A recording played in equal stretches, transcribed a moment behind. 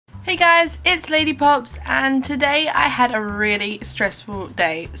Hey guys, it's Lady Pops, and today I had a really stressful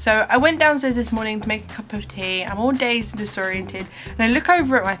day. So I went downstairs this morning to make a cup of tea. I'm all dazed and disoriented, and I look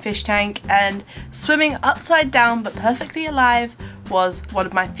over at my fish tank, and swimming upside down but perfectly alive was one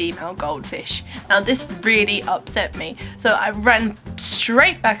of my female goldfish. Now this really upset me, so I ran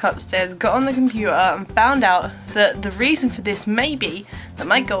straight back upstairs, got on the computer and found out that the reason for this may be that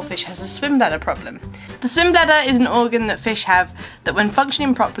my goldfish has a swim bladder problem. The swim bladder is an organ that fish have that when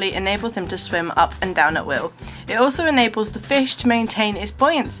functioning properly enables them to swim up and down at will. It also enables the fish to maintain its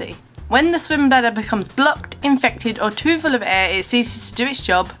buoyancy. When the swim bladder becomes blocked, infected or too full of air, it ceases to do its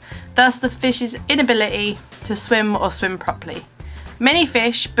job, thus the fish's inability to swim or swim properly. Many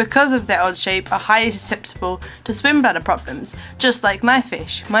fish, because of their odd shape, are highly susceptible to swim bladder problems, just like my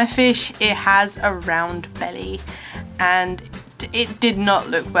fish. My fish, it has a round belly and it did not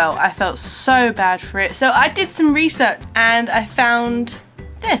look well. I felt so bad for it. So I did some research and I found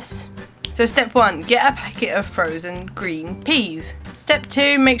this. So step 1, get a packet of frozen green peas. Step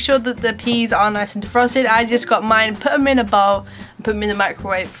 2, make sure that the peas are nice and defrosted. I just got mine, put them in a bowl and put them in the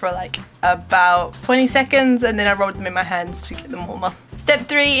microwave for like about 20 seconds and then I rolled them in my hands to get them warmer. Step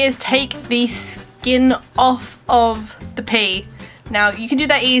 3 is take the skin off of the pea. Now you can do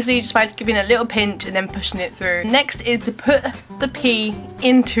that easily just by giving it a little pinch and then pushing it through. Next is to put the pea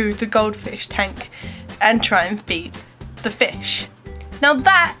into the goldfish tank and try and feed the fish. Now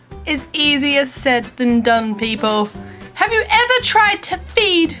that is easier said than done, people. Have you ever tried to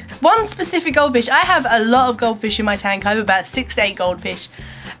feed one specific goldfish? I have a lot of goldfish in my tank. I have about 6 to 8 goldfish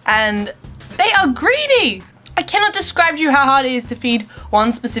and they are greedy. I cannot describe to you how hard it is to feed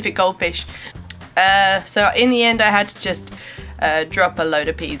one specific goldfish. So in the end I had to just drop a load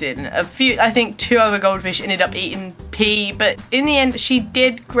of peas in. I think 2 other goldfish ended up eating pea, but in the end she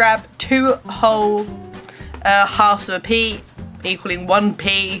did grab 2 whole halves of a pea, equaling 1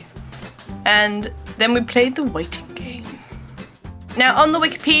 pea, and then we played the waiting game. Now on the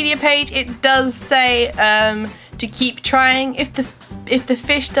Wikipedia page it does say to keep trying. If the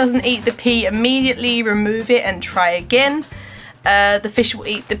fish doesn't eat the pea immediately, remove it and try again. The fish will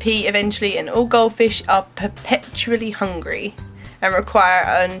eat the pea eventually, and all goldfish are perpetually hungry and require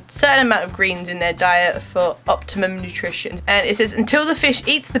a certain amount of greens in their diet for optimum nutrition. And it says until the fish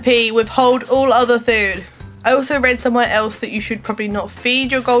eats the pea, withhold all other food. I also read somewhere else that you should probably not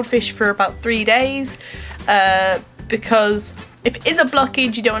feed your goldfish for about 3 days because if it is a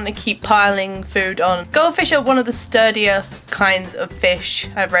blockage, you don't want to keep piling food on. Goldfish are one of the sturdier kinds of fish,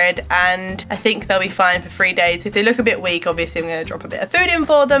 I've read, and I think they'll be fine for 3 days. If they look a bit weak, obviously I'm going to drop a bit of food in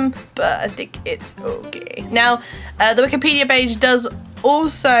for them, but I think it's okay. Now, the Wikipedia page does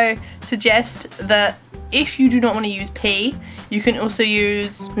also suggest that if you do not want to use pea, you can also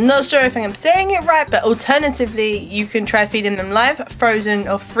use, I'm not sure if I'm saying it right, but alternatively, you can try feeding them live, frozen,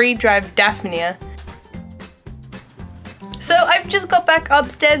 or free-dried Daphnia. So I've just got back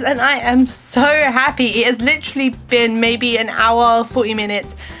upstairs and I am so happy. It has literally been maybe an hour, 40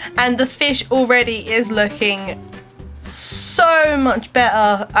 minutes, and the fish already is looking so much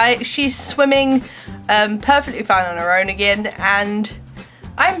better. She's swimming perfectly fine on her own again, and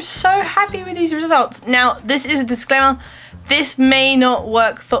I'm so happy with these results. Now, this is a disclaimer. This may not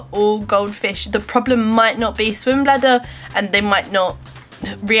work for all goldfish. The problem might not be swim bladder, and they might not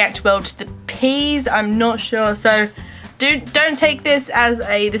react well to the peas. I'm not sure. So don't take this as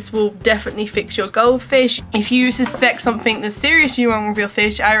this will definitely fix your goldfish. If you suspect something that's seriously wrong with your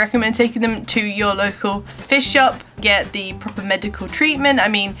fish, I recommend taking them to your local fish shop, get the proper medical treatment. I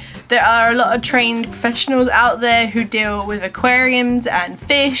mean, there are a lot of trained professionals out there who deal with aquariums and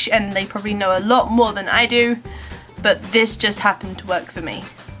fish, and they probably know a lot more than I do, but this just happened to work for me.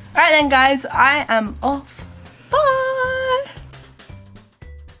 Alright then guys, I am off. Bye!